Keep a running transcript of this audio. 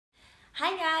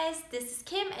Hi guys, this is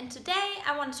Kim and today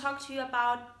I want to talk to you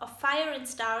about Of Fire and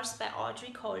Stars by Audrey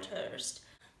Coulthurst.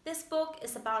 This book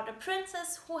is about a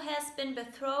princess who has been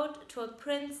betrothed to a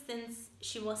prince since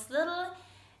she was little,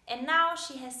 and now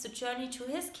she has to journey to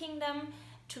his kingdom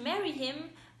to marry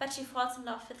him, but she falls in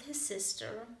love with his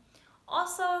sister.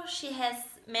 Also, she has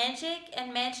magic,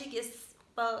 and magic is,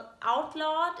 well,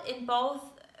 outlawed in both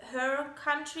her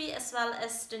country as well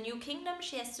as the new kingdom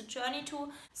she has to journey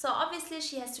to. So obviously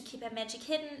she has to keep her magic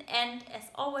hidden, and as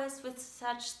always with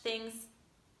such things,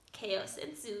 chaos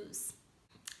ensues.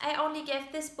 I only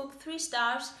gave this book 3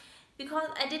 stars because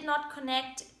I did not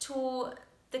connect to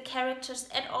the characters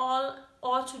at all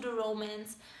or to the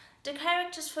romance. The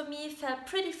characters for me felt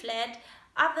pretty flat.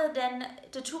 Other than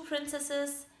the 2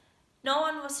 princesses, no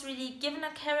one was really given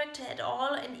a character at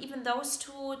all, and even those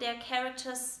 2, their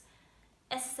characters,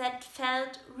 as I said,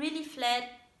 felt really flat.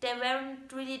 They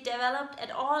weren't really developed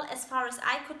at all as far as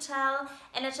I could tell,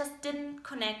 and I just didn't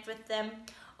connect with them.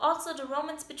 Also, the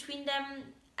romance between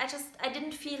them, I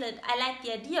didn't feel it. I like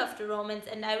the idea of the romance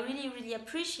and I really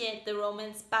appreciate the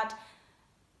romance, but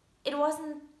it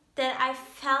wasn't that I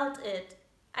felt it.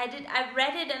 I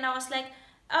read it and I was like,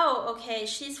 oh, okay,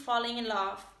 she's falling in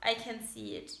love. I can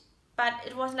see it. But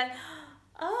it was like,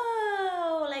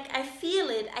 oh, like I feel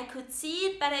it. I could see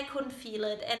it, but I couldn't feel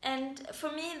it. And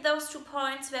for me, those 2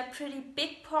 points were pretty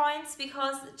big points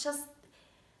because it just,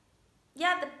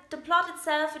 yeah, the plot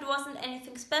itself, it wasn't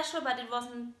anything special, but it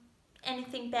wasn't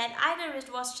anything bad either.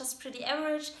 It was just pretty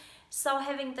average. So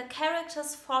having the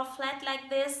characters fall flat like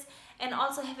this and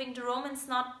also having the romance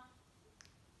not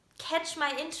catch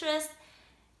my interest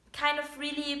kind of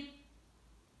really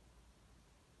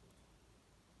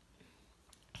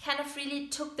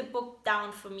took the book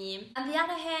down for me. On the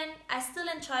other hand, I still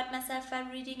enjoyed myself while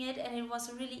reading it, and it was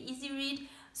a really easy read,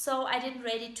 so I didn't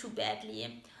rate it too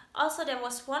badly. Also, there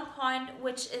was one point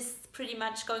which is pretty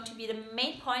much going to be the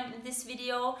main point in this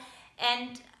video,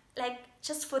 and like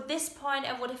just for this point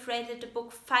I would have rated the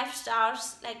book 5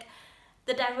 stars. Like,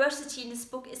 the diversity in this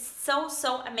book is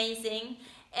so amazing,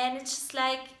 and it's just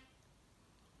like,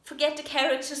 forget the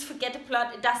characters, forget the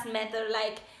plot, it doesn't matter.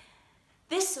 Like,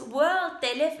 this world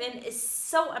they live in is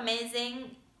so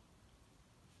amazing.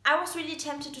 I was really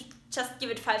tempted to just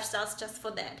give it 5 stars just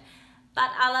for that.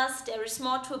 But alas, there is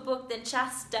more to a book than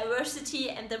just diversity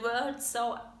and the world,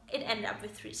 so it ended up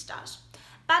with 3 stars.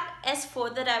 But as for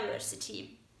the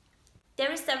diversity,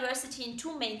 there is diversity in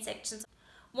 2 main sections,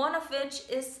 one of which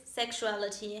is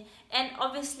sexuality. And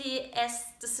obviously, as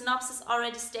the synopsis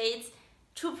already states,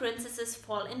 2 princesses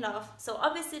fall in love. So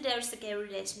obviously there is a gay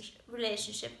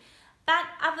relationship. But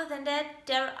other than that,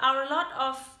 there are a lot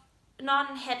of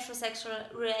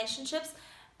non-heterosexual relationships,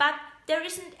 but there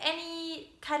isn't any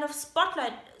kind of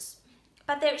spotlight.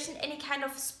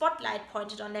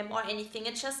 Pointed on them or anything.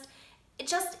 It just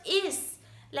is.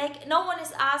 Like, no one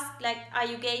is asked, like, are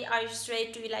you gay, are you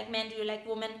straight, do you like men, do you like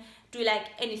women, do you like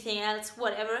anything else,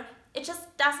 whatever. It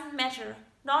just doesn't matter.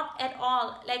 Not at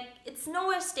all. Like, it's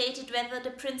nowhere stated whether the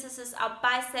princesses are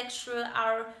bisexual,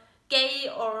 are gay,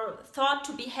 or thought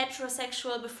to be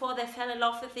heterosexual before they fell in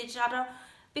love with each other,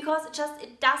 because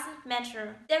it doesn't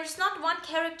matter. There is not one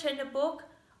character in the book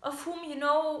of whom you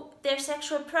know their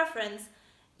sexual preference.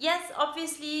 Yes,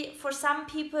 obviously for some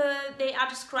people they are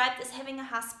described as having a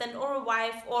husband or a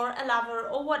wife or a lover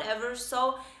or whatever,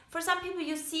 so for some people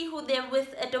you see who they're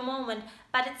with at the moment,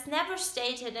 but it's never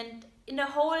stated. And in the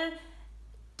whole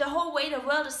way the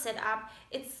world is set up,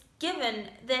 it's given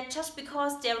that just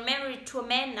because they're married to a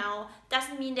man now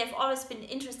doesn't mean they've always been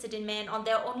interested in men or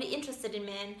they're only interested in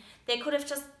men. They could have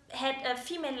just had a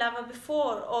female lover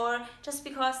before, or just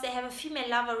because they have a female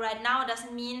lover right now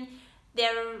doesn't mean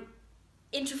they're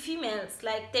into females.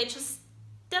 Like, they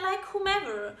like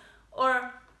whomever.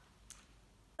 Or,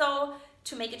 so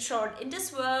to make it short, in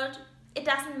this world it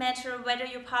doesn't matter whether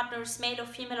your partner is male or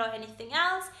female or anything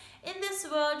else. In this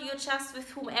world you're just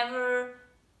with whomever,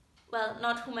 well,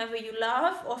 not whomever you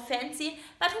love or fancy,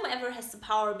 but whomever has the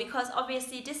power, because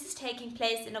obviously this is taking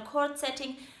place in a court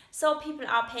setting, so people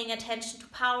are paying attention to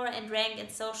power and rank and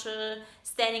social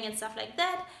standing and stuff like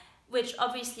that, which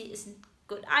obviously isn't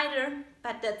good either,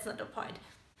 but that's not the point.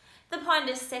 The point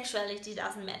is, sexuality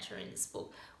doesn't matter in this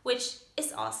book, which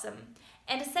is awesome.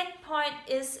 And the second point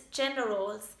is gender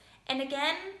roles. And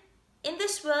again, in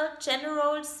this world, gender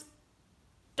roles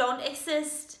don't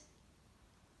exist.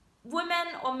 Women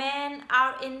or men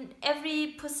are in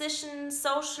every position,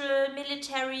 social,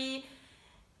 military,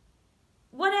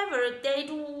 whatever. They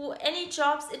do any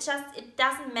jobs. It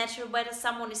doesn't matter whether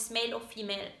someone is male or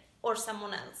female or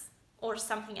someone else or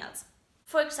something else.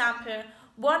 For example,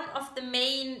 one of the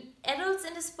main adults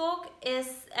in this book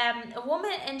is a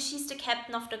woman, and she's the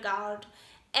captain of the guard.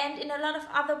 And in a lot of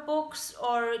other books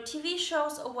or TV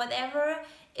shows or whatever,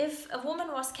 if a woman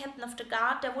was captain of the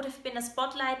guard, there would have been a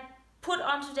spotlight put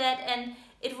onto that, and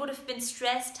it would have been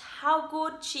stressed how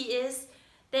good she is,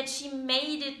 that she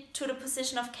made it to the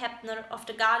position of captain of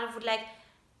the guard. It would like,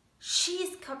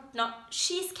 she's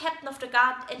captain of the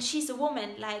guard and she's a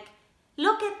woman, like,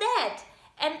 look at that.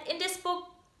 And in this book,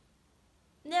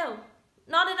 no,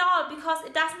 not at all, because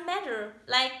it doesn't matter.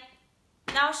 Like,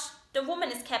 now the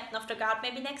woman is captain of the guard,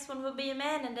 maybe next one will be a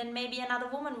man, and then maybe another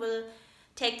woman will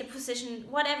take the position,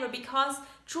 whatever, because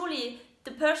truly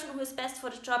the person who is best for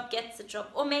the job gets the job,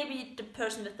 or maybe the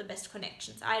person with the best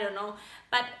connections, I don't know,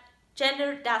 but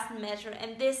gender doesn't matter.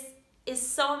 And this is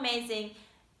so amazing.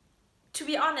 To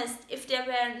be honest, if there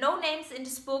were no names in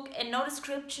this book and no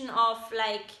description of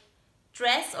like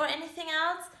dress or anything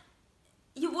else,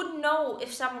 you wouldn't know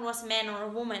if someone was a man or a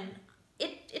woman.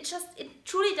 It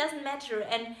truly doesn't matter.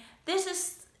 And this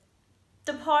is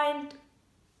the point,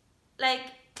 like,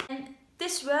 and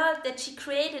this world that she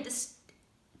created is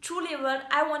truly a world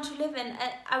I want to live in,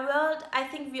 a world I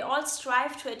think we all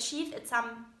strive to achieve at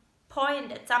some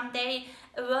point, at some day,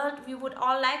 a world we would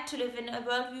all like to live in, a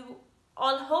world we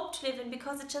all hope to live in,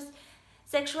 because it's just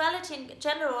sexuality and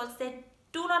gender roles, they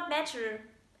do not matter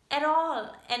at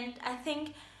all. And I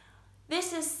think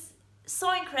this is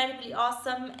so incredibly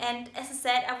awesome, and as I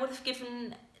said, I would have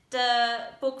given the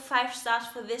book 5 stars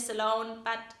for this alone,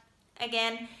 but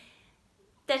again,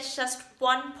 that's just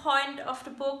one point of the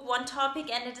book, one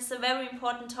topic, and it is a very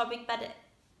important topic, but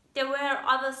there were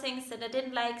other things that I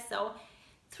didn't like, so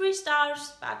 3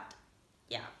 stars, but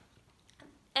yeah.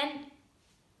 And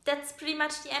that's pretty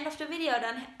much the end of the video.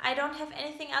 Then I don't have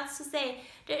anything else to say.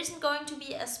 There isn't going to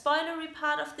be a spoilery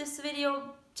part of this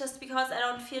video, just because I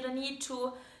don't feel the need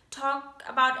to talk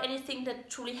about anything that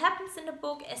truly happens in the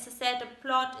book. As I said, the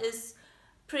plot is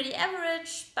pretty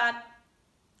average, but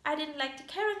I didn't like the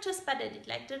characters, but I did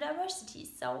like the diversity,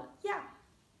 so yeah.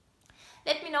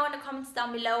 Let me know in the comments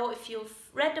down below if you've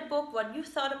read the book, what you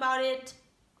thought about it,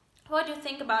 what you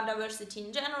think about diversity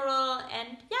in general,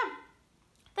 and yeah,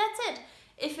 that's it.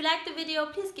 If you liked the video,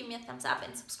 please give me a thumbs up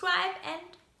and subscribe, and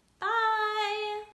bye!